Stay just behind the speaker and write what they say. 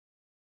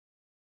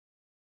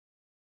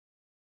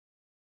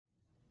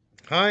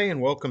Hi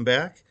and welcome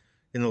back.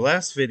 In the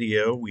last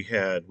video we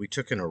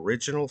took an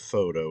original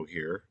photo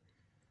here.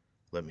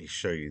 Let me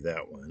show you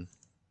that one.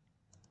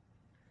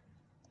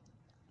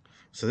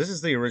 So this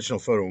is the original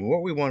photo, and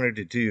what we wanted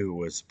to do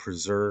was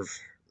preserve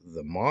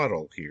the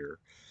model here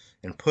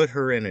and put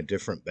her in a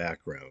different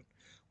background.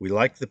 We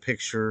like the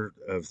picture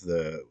of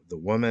the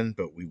woman,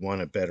 but we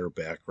want a better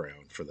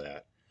background for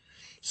that.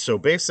 So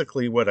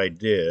basically what I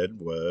did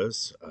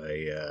was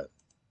I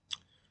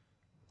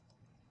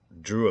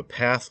drew a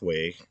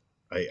pathway.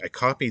 I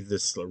copied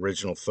this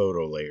original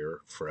photo layer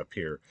for up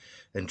here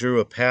and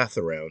drew a path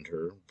around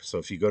her. So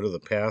if you go to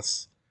the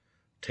Paths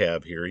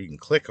tab here, you can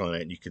click on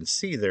it and you can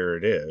see there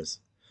it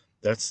is.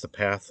 That's the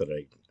path that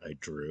I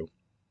drew.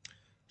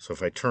 So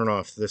if I turn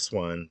off this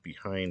one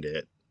behind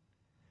it,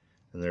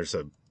 and there's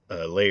a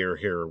layer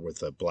here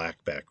with a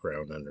black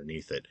background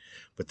underneath it.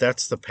 But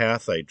that's the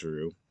path I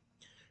drew.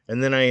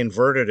 And then I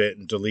inverted it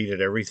and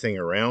deleted everything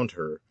around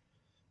her.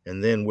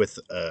 And then with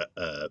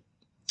a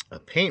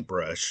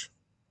paintbrush,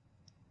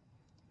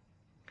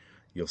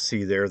 you'll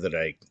see there that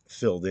I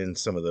filled in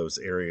some of those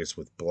areas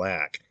with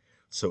black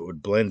so it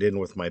would blend in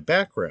with my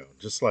background,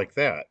 just like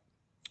that.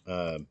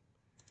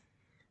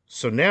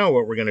 So now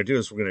what we're going to do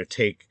is we're going to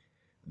take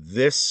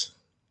this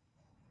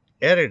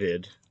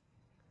edited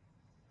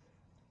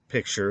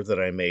picture that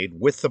I made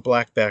with the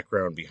black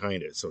background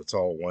behind it, so it's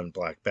all one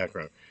black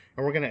background.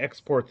 And we're going to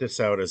export this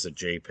out as a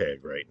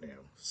JPEG right now.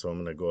 So I'm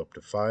going to go up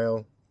to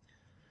File,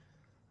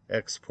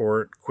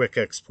 Export, Quick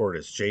Export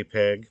as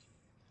JPEG.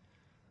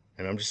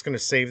 And I'm just going to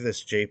save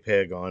this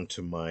JPEG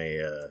onto my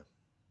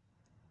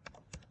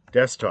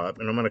desktop,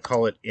 and I'm going to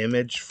call it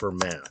Image for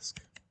Mask.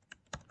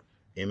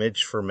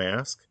 Image for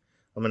Mask.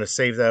 I'm going to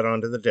save that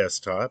onto the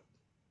desktop.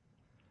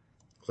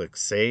 Click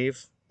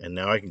Save, and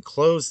now I can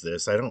close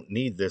this. I don't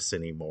need this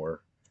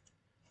anymore.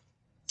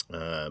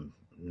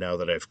 Now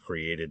that I've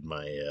created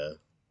my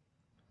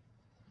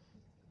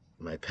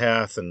my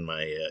path and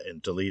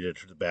and deleted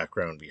the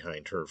background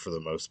behind her for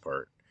the most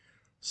part.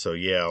 So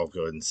yeah, I'll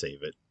go ahead and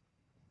save it.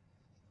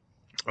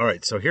 All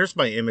right, so here's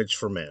my image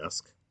for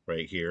mask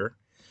right here.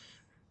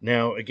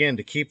 Now again,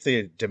 to keep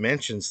the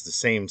dimensions the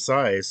same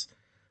size,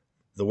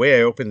 the way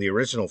I opened the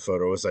original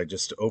photo is I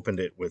just opened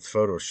it with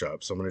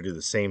Photoshop. So I'm going to do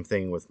the same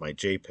thing with my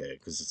JPEG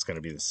because it's going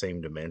to be the same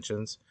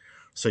dimensions.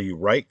 So you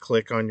right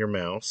click on your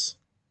mouse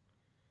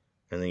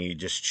and then you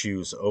just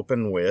choose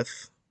Open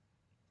With.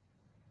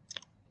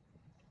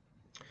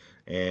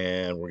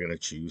 And we're going to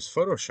choose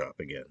Photoshop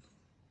again.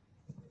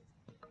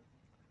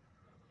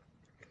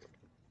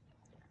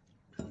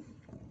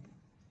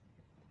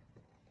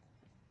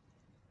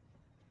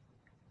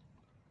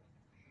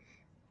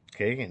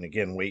 Okay, and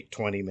again, wait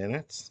 20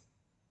 minutes.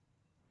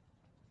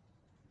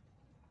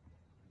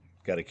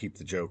 Got to keep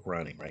the joke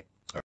running, right?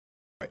 All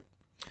right.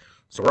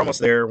 So we're almost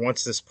there.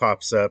 Once this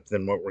pops up,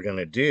 then what we're going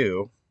to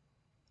do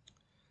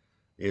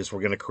is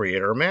we're going to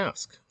create our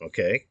mask,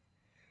 okay?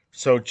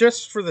 So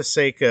just for the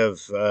sake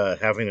of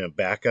having a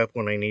backup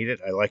when I need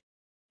it, I like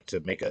to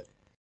make a,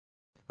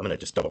 I'm going to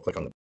just double click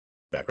on the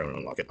background and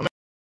unlock it. I'm going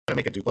to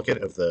make a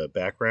duplicate of the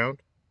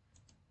background.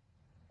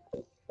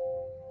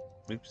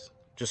 Oops.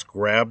 Just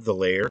grab the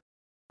layer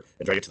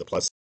and drag it to the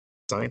plus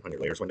sign on your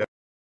layers window,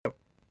 and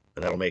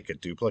that'll make a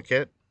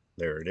duplicate.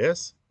 There it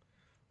is.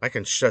 I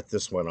can shut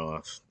this one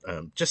off.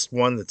 Just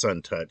one that's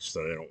untouched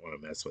that I don't want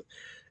to mess with.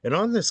 And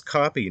on this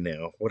copy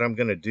now, what I'm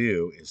going to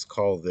do is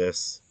call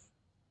this,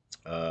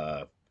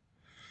 we'll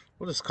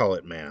just call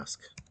it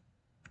mask.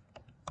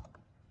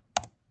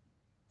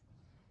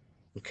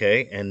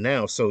 Okay, and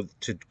now, so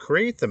to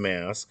create the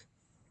mask,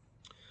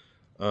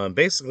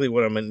 basically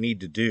what I'm going to need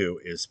to do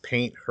is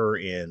paint her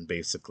in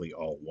basically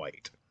all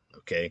white.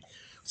 Okay,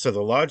 so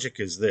the logic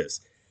is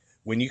this.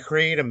 When you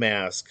create a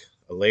mask,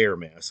 a layer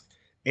mask,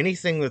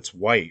 anything that's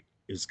white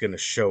is going to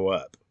show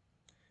up.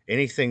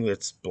 Anything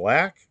that's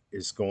black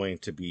is going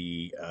to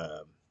be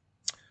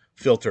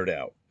filtered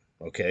out.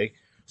 Okay,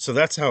 so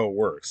that's how it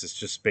works. It's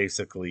just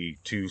basically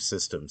two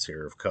systems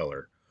here of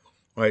color.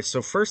 All right,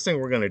 so first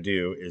thing we're going to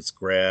do is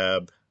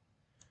grab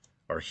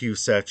our hue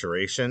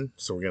saturation.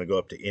 So we're going to go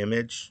up to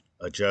Image,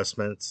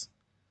 Adjustments,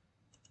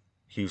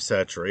 Hue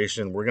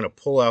Saturation. We're going to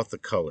pull out the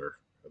color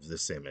of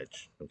this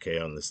image, okay,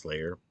 on this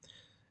layer.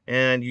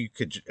 And you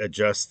could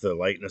adjust the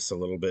lightness a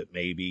little bit,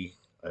 maybe.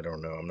 I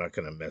don't know. I'm not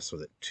going to mess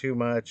with it too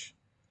much.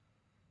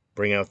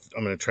 I'm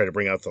going to try to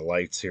bring out the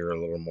lights here a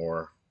little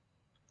more.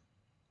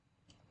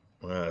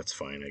 Well, that's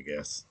fine, I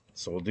guess.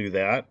 So we'll do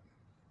that.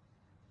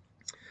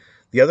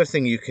 The other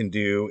thing you can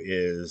do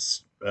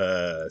is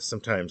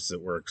sometimes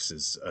it works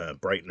is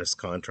brightness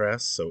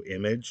contrast. So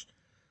Image,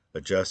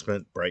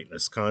 Adjustment,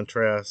 Brightness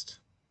Contrast.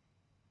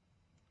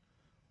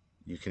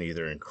 You can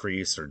either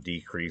increase or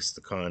decrease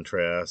the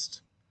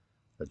contrast,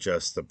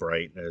 adjust the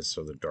brightness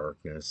or the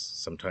darkness.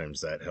 Sometimes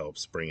that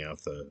helps bring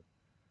out the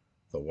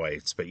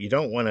whites, but you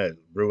don't want to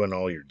ruin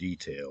all your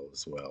detail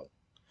as well.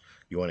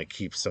 You want to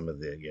keep some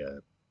of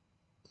the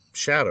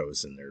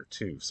shadows in there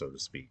too, so to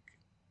speak.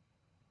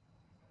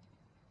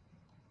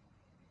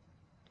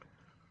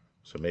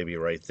 So maybe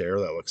right there,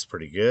 that looks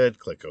pretty good.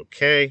 Click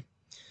OK.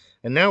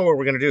 And now what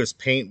we're going to do is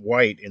paint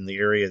white in the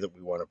area that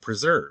we want to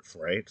preserve,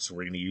 right? So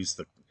we're going to use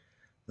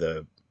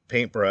the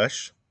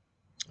paintbrush.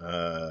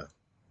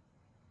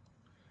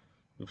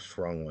 Oops,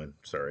 wrong one.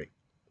 Sorry.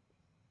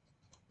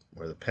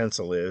 Where the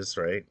pencil is,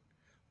 right?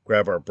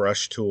 Grab our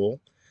brush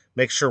tool.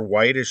 Make sure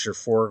white is your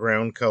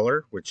foreground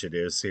color, which it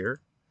is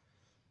here.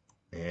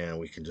 And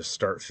we can just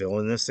start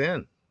filling this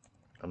in.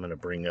 I'm going to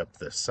bring up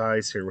the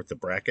size here with the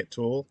bracket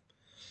tool.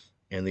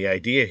 And the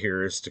idea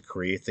here is to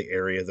create the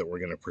area that we're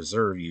going to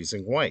preserve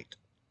using white.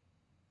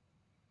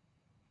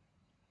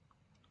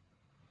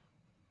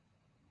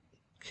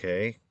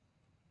 Okay.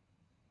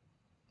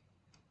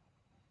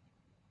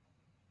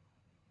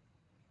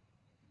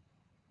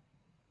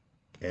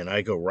 And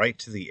I go right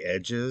to the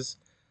edges.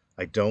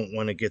 I don't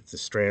want to get the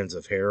strands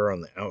of hair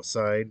on the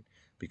outside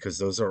because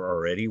those are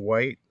already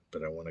white,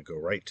 but I want to go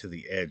right to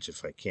the edge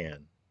if I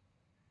can.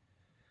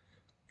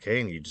 Okay,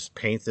 and you just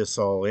paint this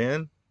all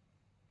in.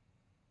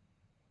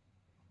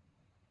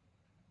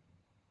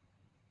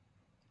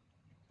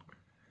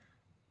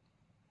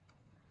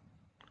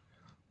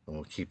 And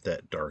we'll keep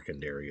that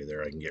darkened area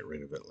there. I can get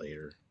rid of it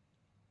later.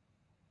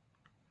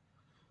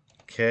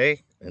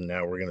 Okay, and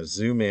now we're going to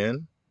zoom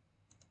in.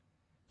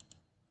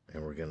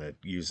 And we're going to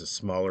use a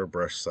smaller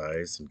brush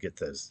size and get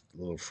those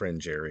little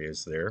fringe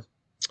areas there.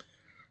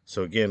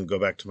 So again, go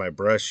back to my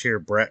brush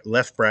here.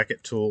 Left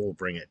bracket tool will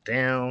bring it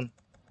down.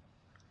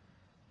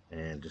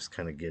 And just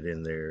kind of get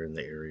in there in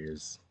the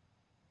areas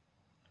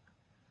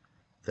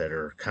that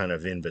are kind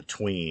of in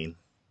between.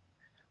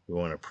 We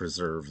want to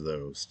preserve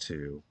those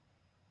too.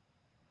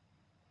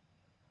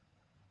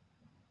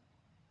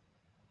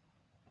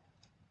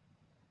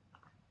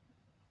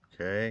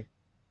 Okay.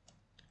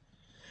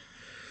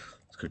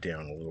 Let's go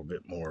down a little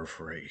bit more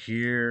for right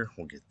here.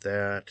 We'll get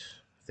that.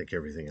 I think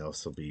everything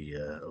else will be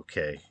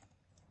okay.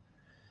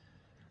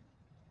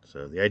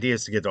 So the idea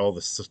is to get all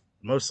the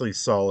mostly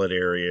solid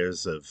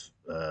areas of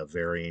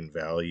varying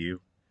value,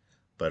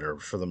 but are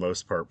for the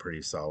most part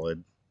pretty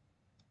solid.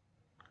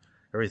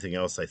 Everything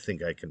else I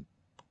think I can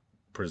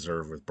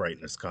preserve with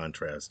brightness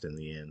contrast in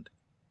the end.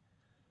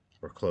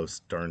 Or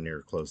close, darn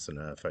near close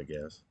enough, I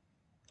guess.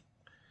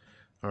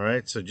 All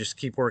right, so just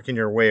keep working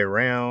your way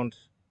around.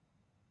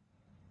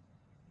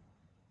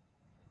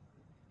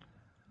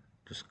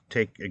 Just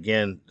take,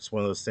 again, it's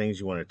one of those things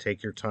you want to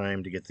take your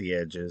time to get the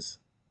edges.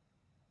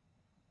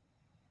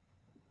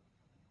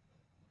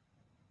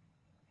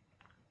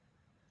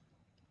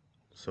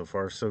 So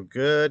far, so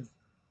good.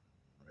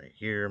 Right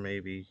here,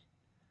 maybe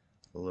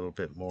a little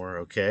bit more.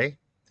 Okay.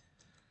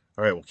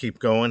 All right, we'll keep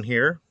going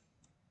here.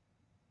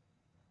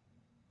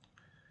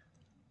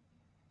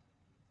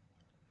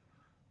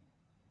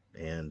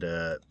 And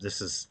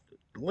this is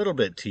a little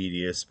bit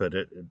tedious, but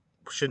it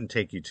shouldn't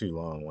take you too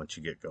long once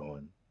you get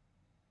going.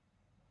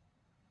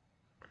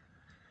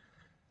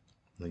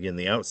 Again,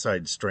 the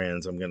outside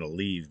strands I'm going to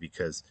leave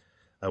because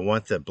I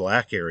want the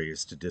black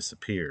areas to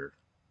disappear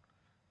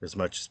as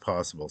much as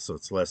possible, so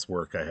it's less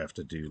work I have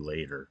to do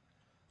later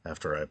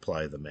after I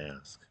apply the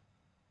mask.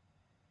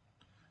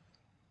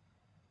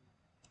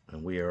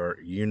 And we are,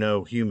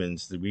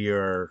 humans, that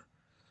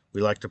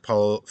we like to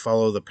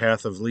follow the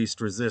path of least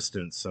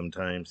resistance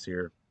sometimes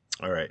here.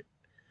 All right,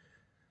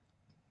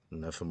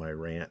 enough of my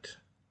rant.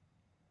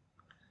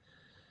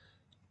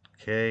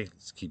 Okay,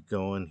 let's keep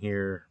going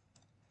here.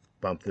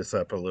 Bump this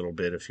up a little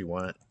bit if you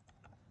want.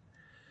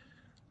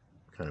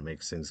 Kind of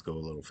makes things go a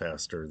little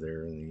faster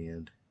there in the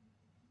end.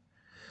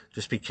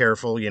 Just be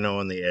careful,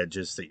 on the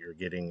edges that you're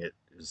getting it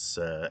as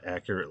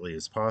accurately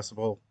as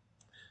possible.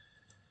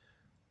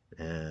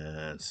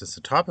 And since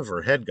the top of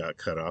her head got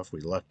cut off, we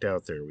lucked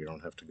out there. We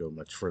don't have to go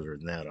much further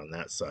than that on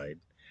that side.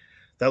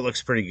 That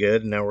looks pretty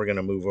good. Now we're going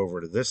to move over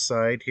to this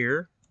side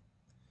here.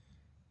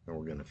 And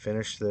we're going to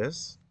finish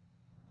this.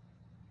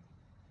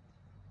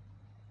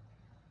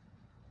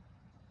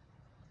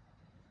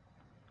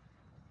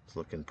 It's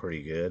looking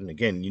pretty good. And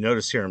again, you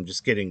notice here I'm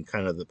just getting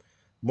kind of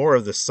more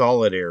of the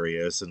solid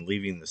areas and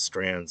leaving the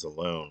strands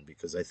alone,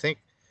 because I think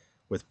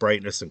with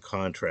brightness and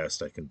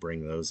contrast I can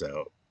bring those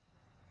out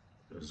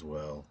as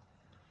well.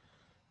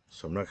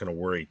 So I'm not going to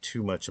worry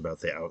too much about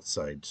the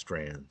outside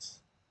strands.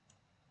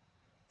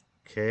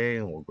 Okay,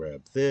 and we'll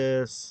grab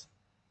this.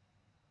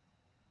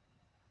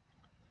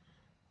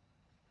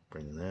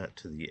 Bring that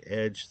to the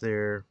edge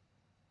there.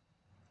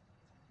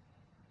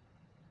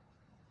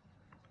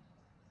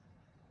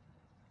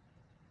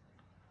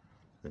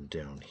 Then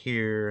down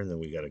here, and then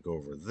we got to go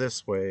over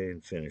this way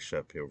and finish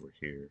up over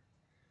here.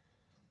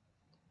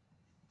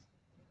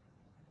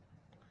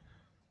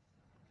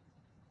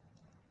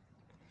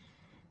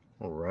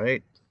 All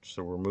right,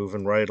 so we're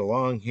moving right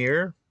along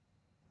here.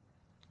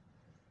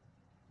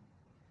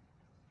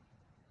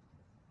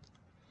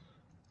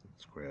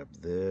 Let's grab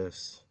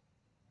this.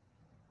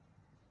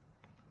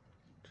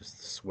 Just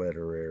the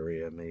sweater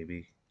area,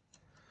 maybe.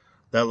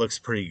 That looks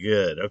pretty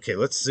good. Okay,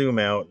 let's zoom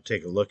out and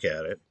take a look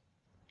at it.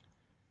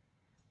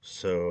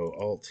 So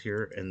Alt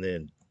here, and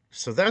then,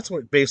 so that's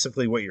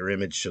basically what your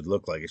image should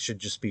look like. It should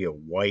just be a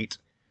white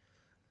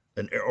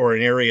an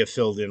area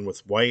filled in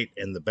with white,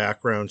 and the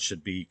background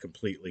should be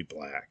completely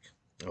black.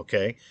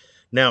 Okay.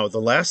 Now,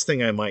 the last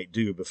thing I might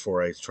do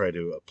before I try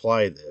to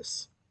apply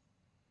this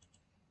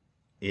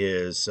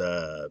is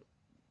a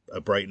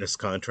brightness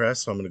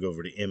contrast. So I'm going to go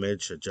over to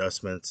Image,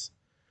 Adjustments,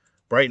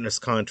 Brightness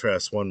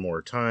Contrast one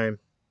more time,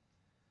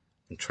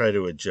 and try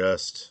to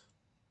adjust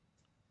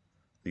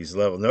these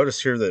levels.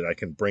 Notice here that I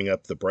can bring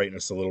up the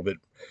brightness a little bit,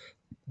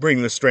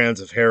 bring the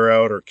strands of hair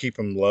out, or keep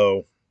them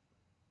low.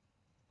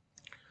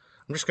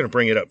 I'm just going to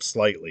bring it up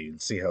slightly and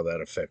see how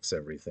that affects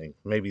everything.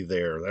 Maybe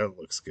there, that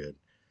looks good.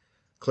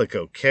 Click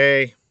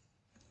OK.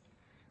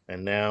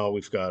 And now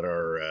we've got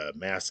our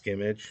mask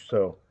image.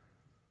 So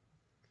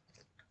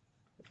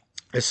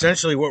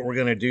essentially what we're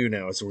going to do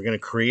now is we're going to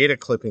create a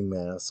clipping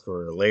mask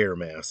or a layer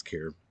mask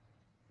here.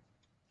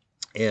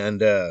 And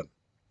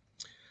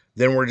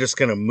then we're just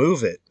going to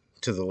move it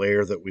to the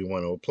layer that we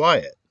want to apply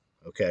it.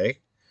 Okay.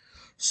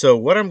 So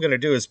what I'm going to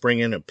do is bring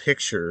in a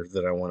picture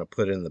that I want to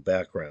put in the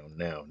background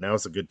now.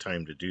 Now's a good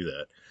time to do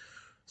that.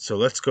 So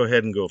let's go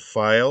ahead and go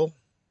File.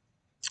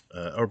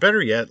 Or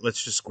better yet,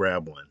 let's just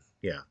grab one.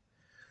 Yeah.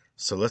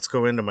 So let's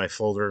go into my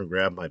folder and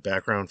grab my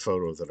background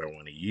photo that I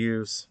want to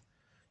use.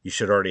 You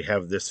should already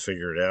have this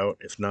figured out.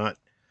 If not,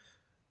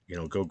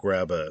 go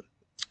grab a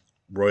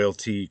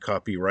royalty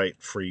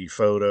copyright free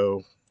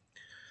photo.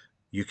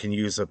 You can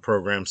use a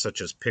program such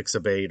as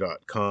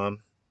pixabay.com.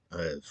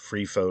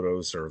 Free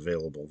photos are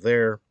available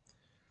there.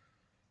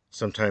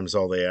 Sometimes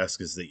all they ask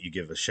is that you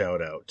give a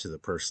shout out to the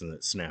person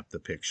that snapped the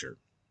picture.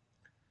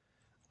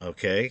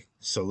 Okay,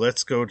 so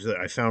let's go to,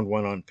 I found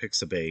one on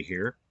Pixabay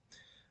here,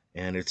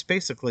 and it's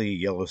basically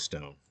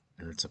Yellowstone,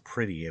 and it's a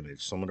pretty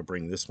image. So I'm going to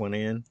bring this one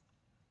in,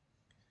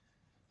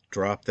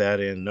 drop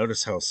that in.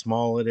 Notice how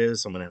small it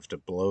is. I'm going to have to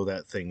blow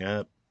that thing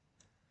up.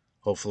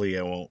 Hopefully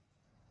I won't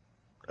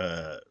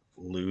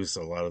lose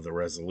a lot of the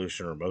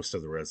resolution or most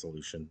of the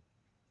resolution.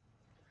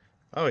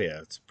 Oh yeah,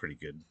 it's pretty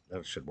good.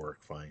 That should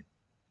work fine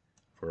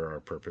for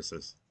our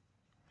purposes.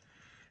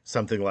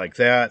 Something like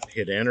that.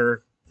 Hit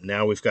enter.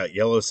 Now we've got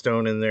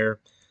Yellowstone in there.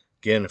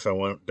 Again, if I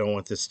don't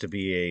want this to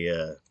be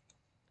a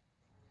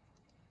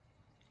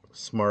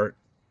smart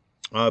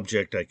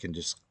object, I can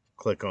just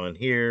click on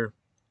here.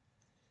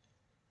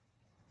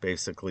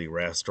 Basically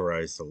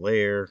rasterize the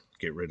layer.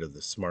 Get rid of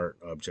the smart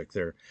object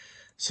there.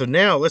 So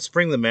now let's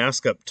bring the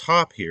mask up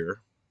top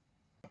here.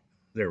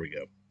 There we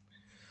go.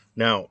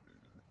 Now,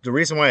 the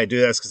reason why I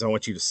do that is because I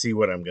want you to see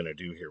what I'm going to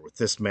do here. With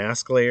this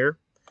mask layer,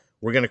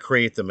 we're going to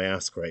create the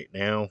mask right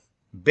now.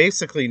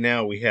 Basically,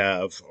 now we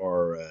have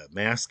our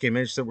mask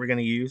image that we're going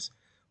to use.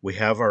 We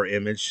have our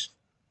image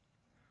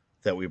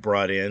that we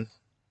brought in,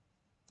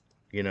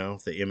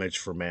 the image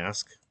for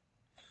mask.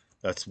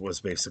 That was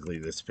basically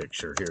this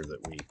picture here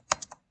that we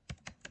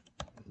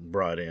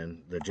brought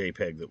in, the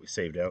JPEG that we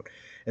saved out.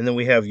 And then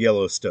we have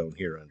Yellowstone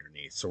here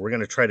underneath. So we're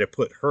going to try to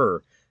put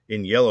her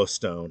in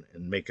Yellowstone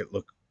and make it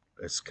look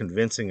as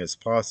convincing as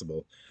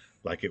possible,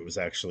 like it was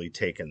actually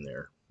taken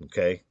there.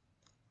 Okay,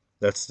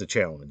 that's the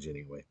challenge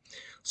anyway.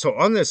 So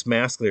on this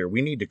mask layer,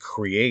 we need to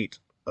create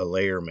a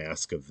layer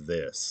mask of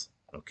this.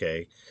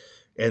 Okay,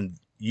 and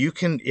you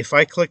can, if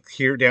I click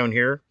here, down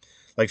here,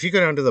 like if you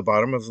go down to the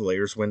bottom of the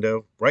layers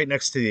window, right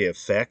next to the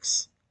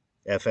effects,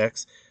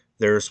 FX,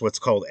 there's what's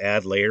called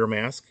add layer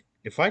mask.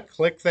 If I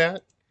click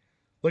that,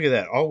 look at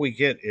that. All we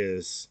get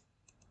is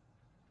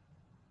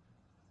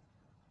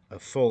a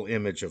full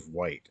image of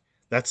white.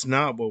 That's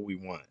not what we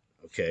want.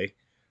 Okay,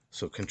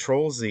 so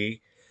Control Z.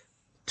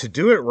 To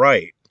do it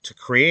right, to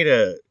create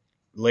a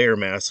layer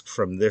mask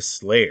from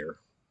this layer,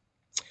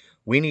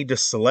 we need to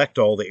select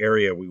all the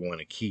area we want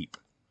to keep.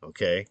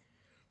 Okay,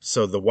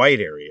 so the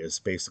white area is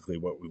basically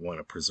what we want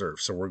to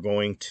preserve. So we're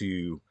going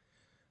to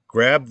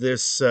grab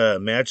this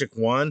magic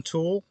wand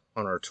tool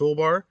on our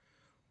toolbar.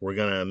 We're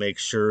going to make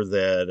sure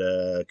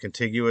that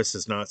contiguous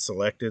is not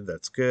selected.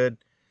 That's good.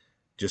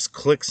 Just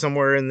click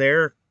somewhere in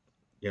there.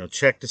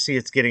 Check to see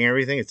it's getting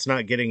everything. It's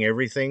not getting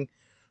everything.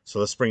 So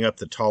let's bring up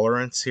the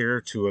tolerance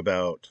here to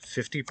about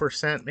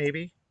 50%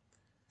 maybe.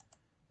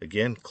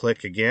 Again,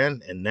 click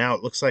again. And now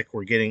it looks like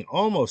we're getting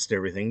almost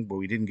everything, but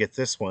we didn't get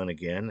this one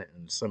again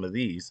and some of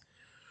these.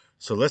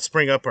 So let's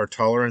bring up our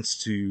tolerance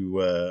to,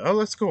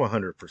 let's go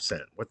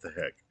 100%. What the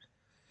heck?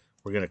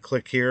 We're going to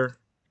click here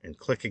and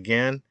click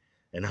again.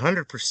 And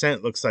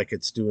 100% looks like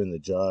it's doing the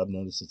job.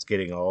 Notice it's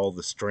getting all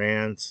the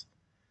strands.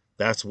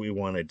 That's what we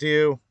want to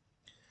do.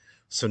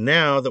 So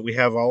now that we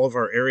have all of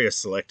our areas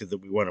selected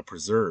that we want to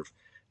preserve,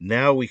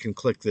 now we can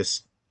click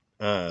this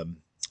Add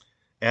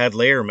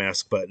Layer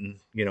Mask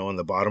button, on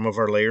the bottom of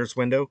our Layers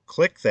window.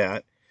 Click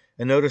that,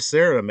 and notice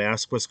there a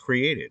mask was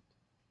created.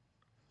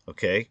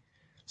 Okay,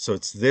 so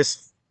it's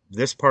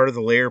this part of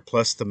the layer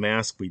plus the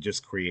mask we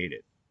just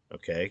created.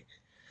 Okay,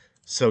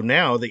 so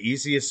now the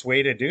easiest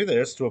way to do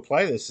this, to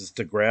apply this, is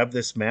to grab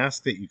this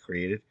mask that you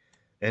created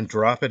and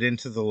drop it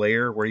into the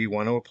layer where you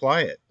want to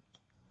apply it.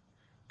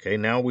 Okay,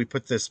 now we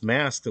put this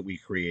mask that we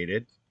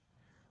created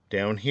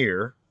down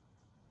here.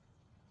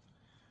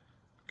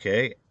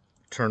 Okay,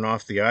 turn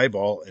off the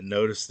eyeball and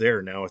notice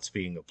there, now it's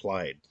being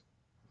applied.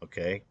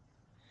 Okay,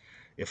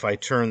 If I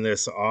turn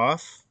this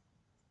off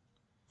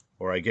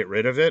or I get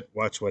rid of it,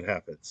 watch what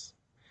happens.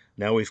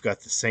 Now we've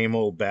got the same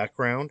old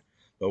background,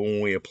 but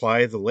when we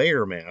apply the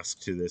layer mask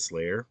to this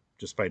layer,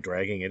 just by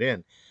dragging it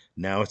in,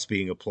 now it's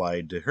being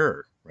applied to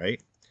her,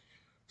 right?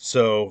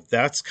 So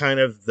that's kind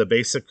of the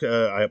basic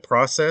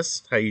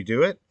process, how you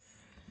do it.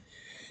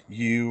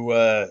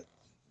 You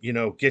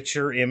get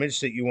your image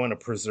that you want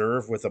to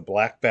preserve with a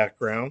black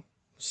background,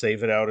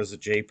 save it out as a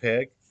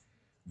JPEG,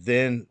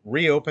 then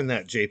reopen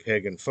that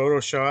JPEG in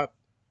Photoshop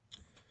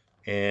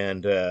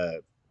and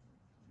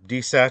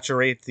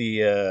desaturate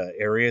the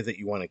area that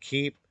you want to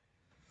keep.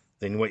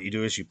 Then what you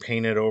do is you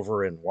paint it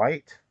over in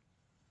white.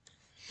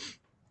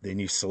 Then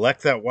you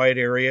select that white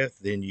area.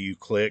 Then you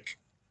click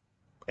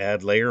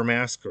Add Layer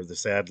Mask or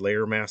this Add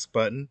Layer Mask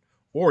button.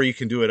 Or you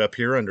can do it up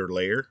here under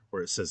Layer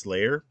where it says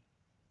Layer.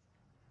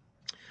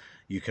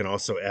 You can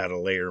also add a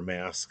layer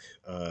mask.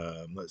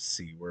 Let's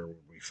see, where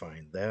would we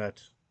find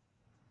that?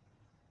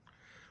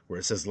 Where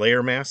it says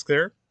Layer Mask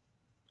there.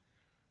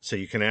 So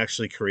you can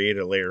actually create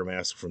a layer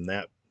mask from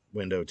that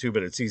window too,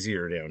 but it's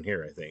easier down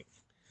here, I think.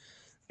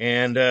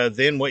 And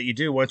then what you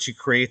do once you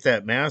create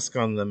that mask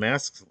on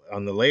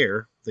the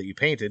layer that you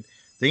painted,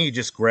 then you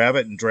just grab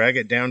it and drag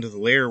it down to the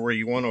layer where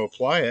you want to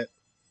apply it,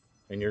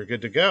 and you're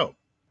good to go.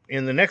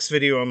 In the next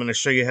video, I'm going to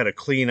show you how to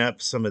clean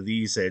up some of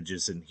these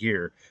edges in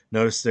here.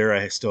 Notice there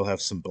I still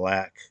have some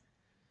black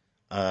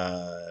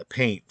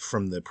paint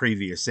from the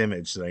previous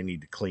image that I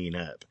need to clean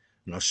up,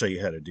 and I'll show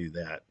you how to do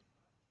that.